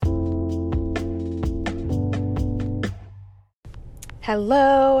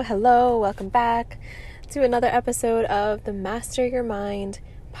Hello, welcome back to another episode of the Master Your Mind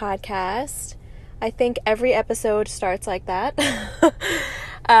podcast. I think every episode starts like that.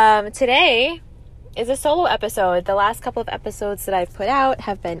 Today is a solo episode. The last couple of episodes that I've put out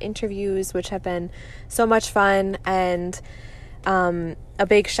have been interviews, which have been so much fun, and a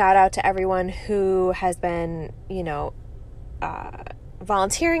big shout out to everyone who has been,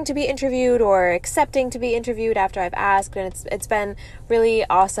 volunteering to be interviewed or accepting to be interviewed after I've asked. And it's been really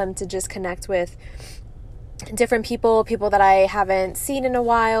awesome to just connect with different people that I haven't seen in a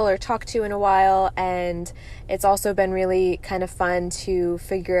while or talked to in a while. And it's also been really kind of fun to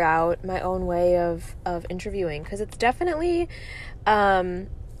figure out my own way of interviewing, because it's definitely I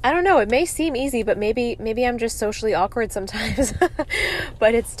don't know, it may seem easy, but maybe I'm just socially awkward sometimes.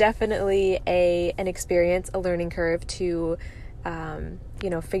 But it's definitely an experience, a learning curve to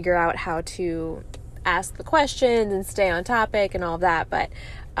figure out how to ask the questions and stay on topic and all of that. But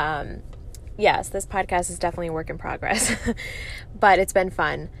yes, this podcast is definitely a work in progress, but it's been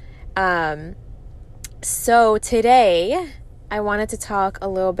fun. So today I wanted to talk a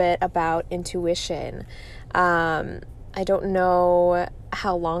little bit about intuition. I don't know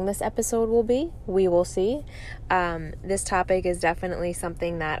how long this episode will be. We will see. This topic is definitely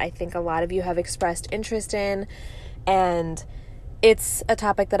something that I think a lot of you have expressed interest in, and it's a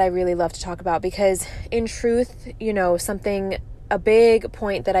topic that I really love to talk about because, in truth, a big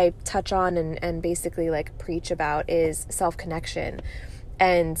point that I touch on and basically preach about is self-connection.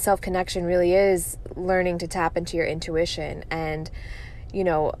 And self-connection really is learning to tap into your intuition and,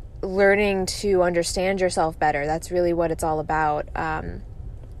 learning to understand yourself better. That's really what it's all about. I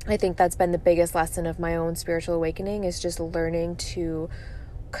think that's been the biggest lesson of my own spiritual awakening, is just learning to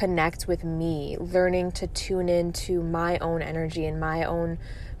connect with me, learning to tune into my own energy and my own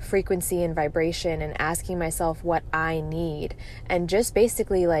frequency and vibration, and asking myself what I need, and just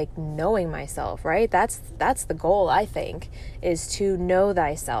basically knowing myself, right? That's the goal, I think, is to know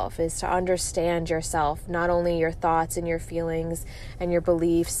thyself, is to understand yourself, not only your thoughts and your feelings and your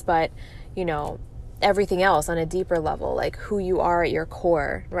beliefs, but everything else on a deeper level, like who you are at your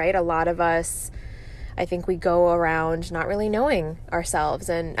core, right? A lot of us, I think, we go around not really knowing ourselves.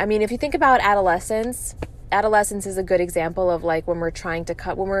 And I mean, if you think about adolescence is a good example of when we're trying to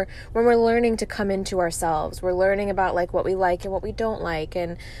when we're learning to come into ourselves. We're learning about what we like and what we don't like,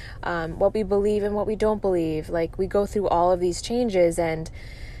 and what we believe and what we don't believe. We go through all of these changes, and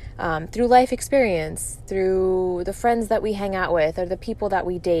through life experience, through the friends that we hang out with or the people that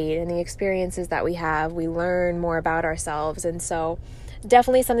we date and the experiences that we have, we learn more about ourselves. And so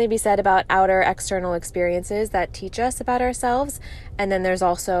definitely something to be said about outer external experiences that teach us about ourselves. And then there's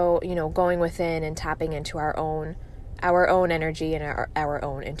also, going within and tapping into our own energy and our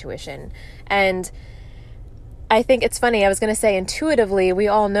own intuition. And I think it's funny, I was going to say intuitively, we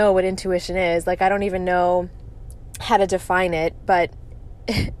all know what intuition is. I don't even know how to define it, but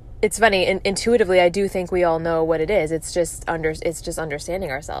it's funny, intuitively, I do think we all know what it is. It's just understanding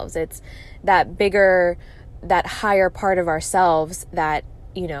ourselves. It's that bigger, that higher part of ourselves that,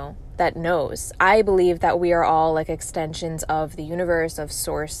 that knows. I believe that we are all extensions of the universe, of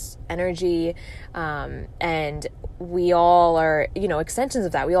source energy, and we all are, extensions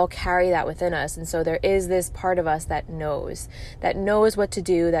of that. We all carry that within us. And so there is this part of us that knows what to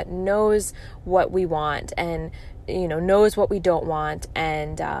do, that knows what we want, and knows what we don't want.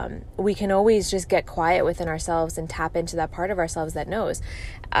 And we can always just get quiet within ourselves and tap into that part of ourselves that knows.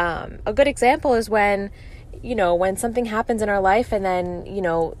 A good example is when something happens in our life, and then,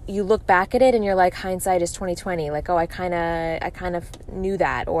 you look back at it and you're like, hindsight is 2020. Oh, I kind of knew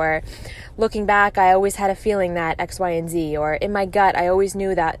that. Or looking back, I always had a feeling that X, Y, and Z, or in my gut, I always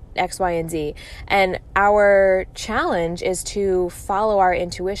knew that X, Y, and Z. And our challenge is to follow our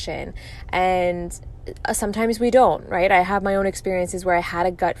intuition. And sometimes we don't, right? I have my own experiences where I had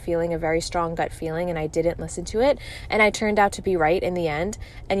a gut feeling, a very strong gut feeling, and I didn't listen to it. And I turned out to be right in the end.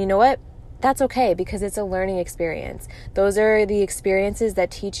 And you know what? That's okay, because it's a learning experience. Those are the experiences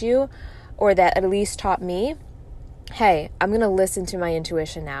that teach you, or that at least taught me, hey, I'm going to listen to my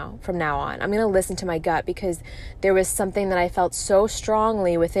intuition now, from now on. I'm going to listen to my gut, because there was something that I felt so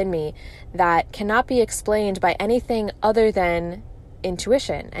strongly within me that cannot be explained by anything other than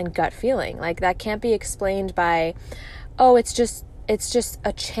intuition and gut feeling. That can't be explained by, oh, it's just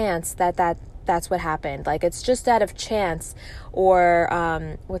a chance that's what happened. It's just out of chance,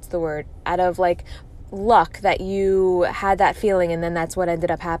 or what's the word? Out of luck that you had that feeling, and then that's what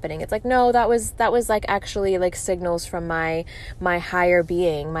ended up happening. It's no, that was actually signals from my higher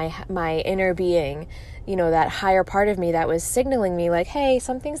being, my inner being, that higher part of me that was signaling me hey,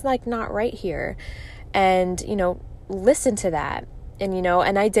 something's not right here. And listen to that.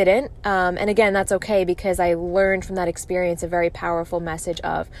 and I didn't. And again, that's okay, because I learned from that experience a very powerful message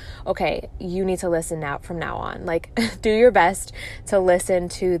of, okay, you need to listen now from now on. Like, do your best to listen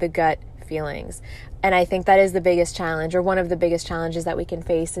to the gut feelings. And I think that is the biggest challenge, or one of the biggest challenges that we can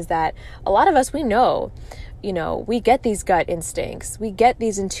face, is that a lot of us, we know, we get these gut instincts, we get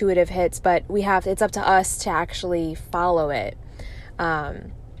these intuitive hits, but it's up to us to actually follow it,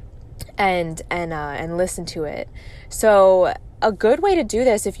 and listen to it. So a good way to do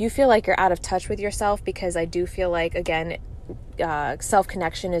this, if you feel like you're out of touch with yourself, because I do feel like, again,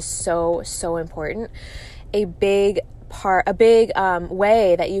 self-connection is so, so important. A big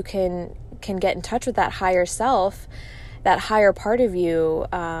way that you can get in touch with that higher self, that higher part of you,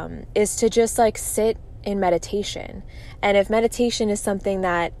 is to just like sit in meditation. And if meditation is something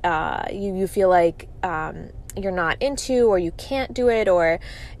that you feel like you're not into, or you can't do it, or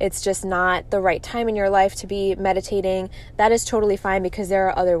it's just not the right time in your life to be meditating, that is totally fine, because there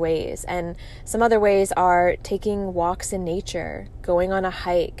are other ways. And some other ways are taking walks in nature, going on a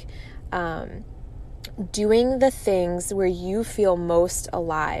hike, doing the things where you feel most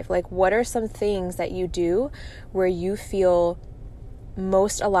alive. Like, what are some things that you do where you feel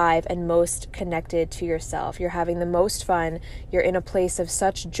most alive and most connected to yourself? You're having the most fun, you're in a place of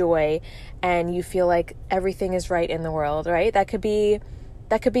such joy, and you feel like everything is right in the world, right? That could be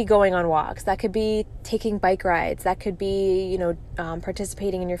going on walks, that could be taking bike rides, that could be,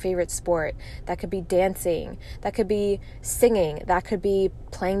 participating in your favorite sport, that could be dancing, that could be singing, that could be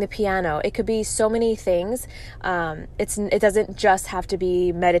playing the piano. It could be so many things. It doesn't just have to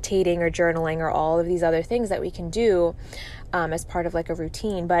be meditating or journaling or all of these other things that we can do as part of like a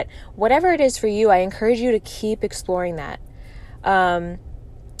routine. But whatever it is for you, I encourage you to keep exploring that.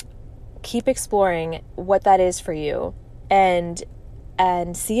 Keep exploring what that is for you, and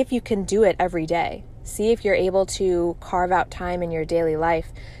see if you can do it every day. See if you're able to carve out time in your daily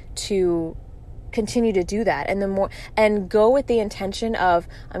life to continue to do that. And go with the intention of,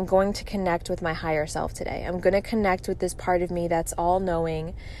 I'm going to connect with my higher self today. I'm going to connect with this part of me that's all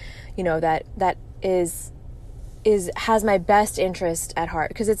knowing, that has my best interest at heart,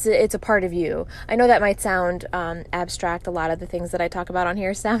 because it's a part of you. I know that might sound abstract. A lot of the things that I talk about on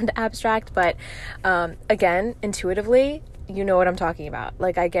here sound abstract, but again, intuitively, you know what I'm talking about.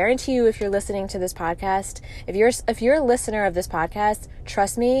 Like, I guarantee you, if you're listening to this podcast, if you're a listener of this podcast,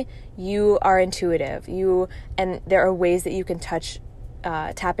 trust me, you are intuitive. And there are ways that you can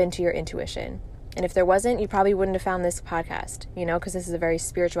tap into your intuition. And if there wasn't, you probably wouldn't have found this podcast, because this is a very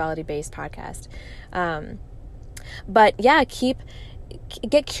spirituality-based podcast. But yeah,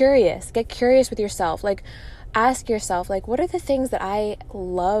 get curious with yourself. Like, ask yourself, like, what are the things that I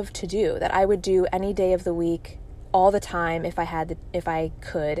love to do, that I would do any day of the week, all the time, if I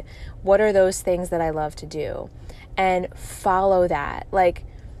could? What are those things that I love to do? And follow that. Like,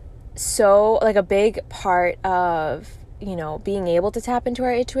 a big part of, being able to tap into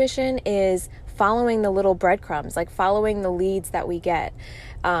our intuition is following the little breadcrumbs, like following the leads that we get.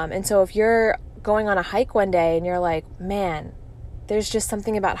 And so if you're going on a hike one day and you're like, man, there's just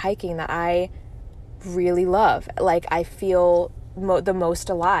something about hiking that I really love. Like, I feel the most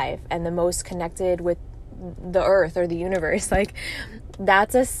alive and the most connected with the earth or the universe. Like,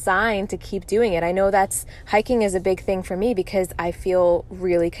 that's a sign to keep doing it. I know hiking is a big thing for me, because I feel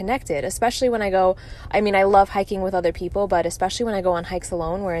really connected, especially when I love hiking with other people, but especially when I go on hikes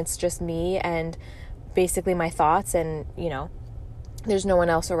alone, where it's just me and basically my thoughts, and, there's no one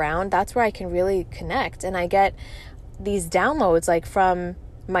else around. That's where I can really connect. And I get these downloads, like, from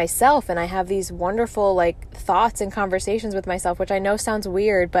myself, and I have these wonderful, like, thoughts and conversations with myself, which I know sounds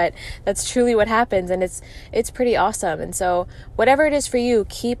weird, but that's truly what happens, and it's pretty awesome. And so whatever it is for you,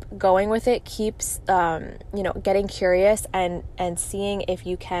 keep going with it. Keep getting curious and seeing if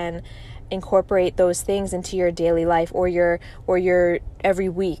you can incorporate those things into your daily life, or your every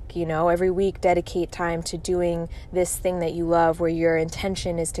week. Every week, dedicate time to doing this thing that you love, where your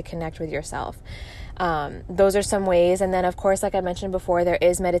intention is to connect with yourself. Those are some ways. And then, of course, like I mentioned before, there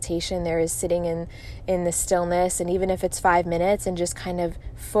is meditation. There is sitting in the stillness, and even if it's 5 minutes, and just kind of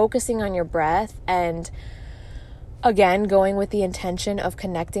focusing on your breath, and again, going with the intention of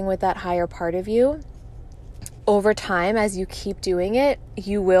connecting with that higher part of you. Over time, as you keep doing it,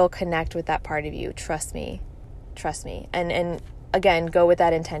 you will connect with that part of you. Trust me. And again, go with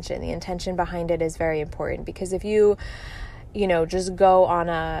that intention. The intention behind it is very important, because if you just go on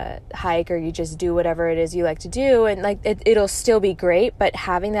a hike, or you just do whatever it is you like to do, and like it'll still be great, but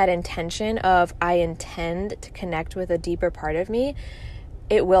having that intention of, I intend to connect with a deeper part of me,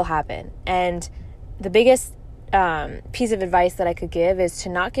 it will happen. And the biggest piece of advice that I could give is to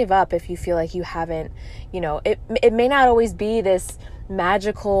not give up if you feel like you haven't, it may not always be this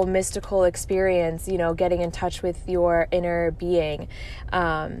magical, mystical experience, getting in touch with your inner being.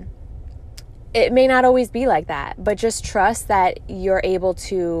 It may not always be like that, but just trust that you're able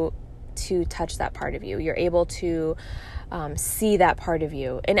to touch that part of you. You're able to see that part of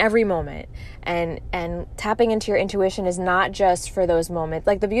you in every moment. And tapping into your intuition is not just for those moments.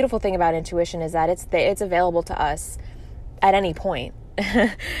 Like, the beautiful thing about intuition is that it's available to us at any point.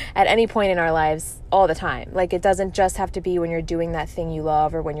 At any point in our lives, all the time. Like, it doesn't just have to be when you're doing that thing you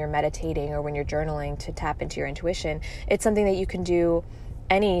love, or when you're meditating, or when you're journaling to tap into your intuition. It's something that you can do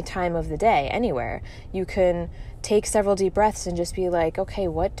any time of the day, anywhere. You can take several deep breaths and just be like, okay,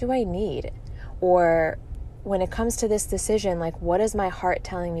 what do I need? Or when it comes to this decision, like, what is my heart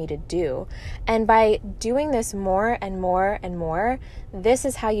telling me to do? And by doing this more and more and more, this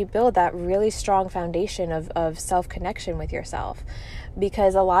is how you build that really strong foundation of self-connection with yourself.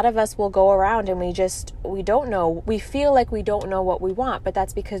 Because a lot of us will go around and we don't know. We feel like we don't know what we want, but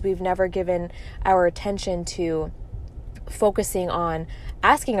that's because we've never given our attention to focusing on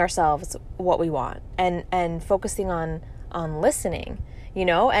asking ourselves what we want and focusing on listening,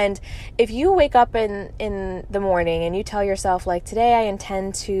 and if you wake up in the morning and you tell yourself, like, today I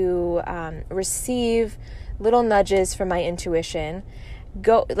intend to receive little nudges from my intuition,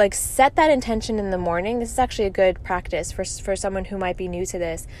 set that intention in the morning. This is actually a good practice for someone who might be new to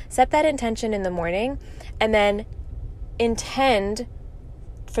this. Set that intention in the morning and then intend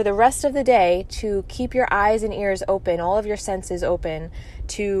for the rest of the day to keep your eyes and ears open, all of your senses open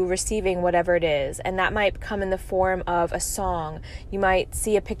to receiving whatever it is. And that might come in the form of a song. You might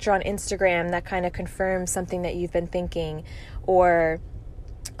see a picture on Instagram that kind of confirms something that you've been thinking, or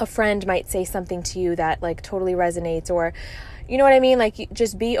a friend might say something to you that, like, totally resonates, or, you know what I mean? Like,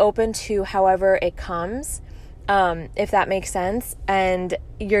 just be open to however it comes, if that makes sense. And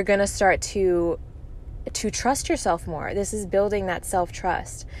you're going to start to trust yourself more. This is building that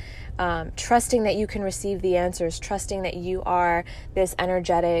self-trust, trusting that you can receive the answers, trusting that you are this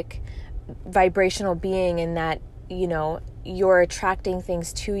energetic, vibrational being, and that, you're attracting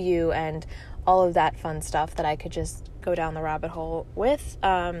things to you, and all of that fun stuff that I could just go down the rabbit hole with.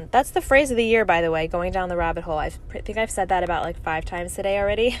 That's the phrase of the year, by the way, going down the rabbit hole. I think I've said that about 5 times today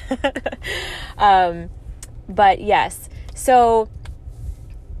already. But yes, so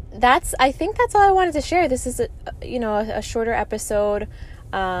I think that's all I wanted to share. This is a shorter episode,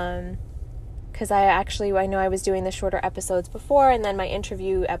 because I know I was doing the shorter episodes before, and then my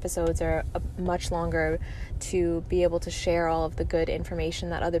interview episodes are much longer to be able to share all of the good information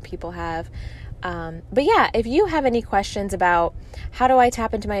that other people have. But yeah, if you have any questions about how do I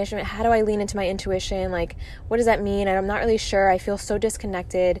tap into my instrument, how do I lean into my intuition, like, what does that mean? And I'm not really sure. I feel so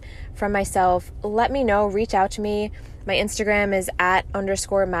disconnected from myself. Let me know. Reach out to me. My Instagram is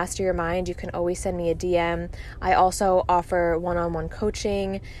 @_masteryourmind. You can always send me a DM. I also offer one-on-one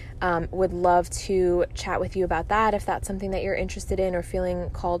coaching. Would love to chat with you about that. If that's something that you're interested in or feeling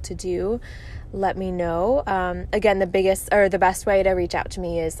called to do, let me know. Again, the best way to reach out to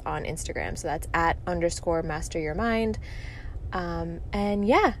me is on Instagram. So that's @_masteryourmind. And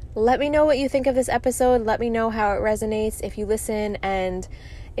yeah, let me know what you think of this episode. Let me know how it resonates. If you listen and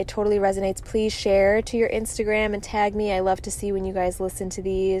it totally resonates, please share to your Instagram and tag me. I love to see when you guys listen to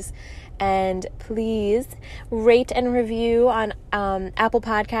these. And please rate and review on Apple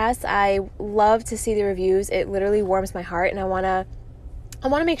Podcasts. I love to see the reviews. It literally warms my heart, and I want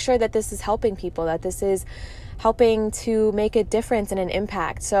to make sure that this is helping people, that this is helping to make a difference and an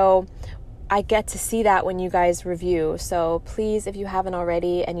impact. So I get to see that when you guys review. So please, if you haven't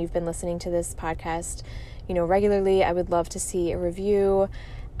already and you've been listening to this podcast, regularly, I would love to see a review.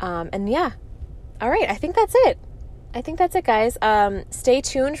 And yeah, all right. I think that's it, guys. Stay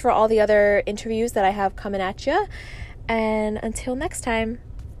tuned for all the other interviews that I have coming at you. And until next time,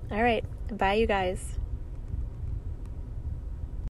 all right. Bye, you guys.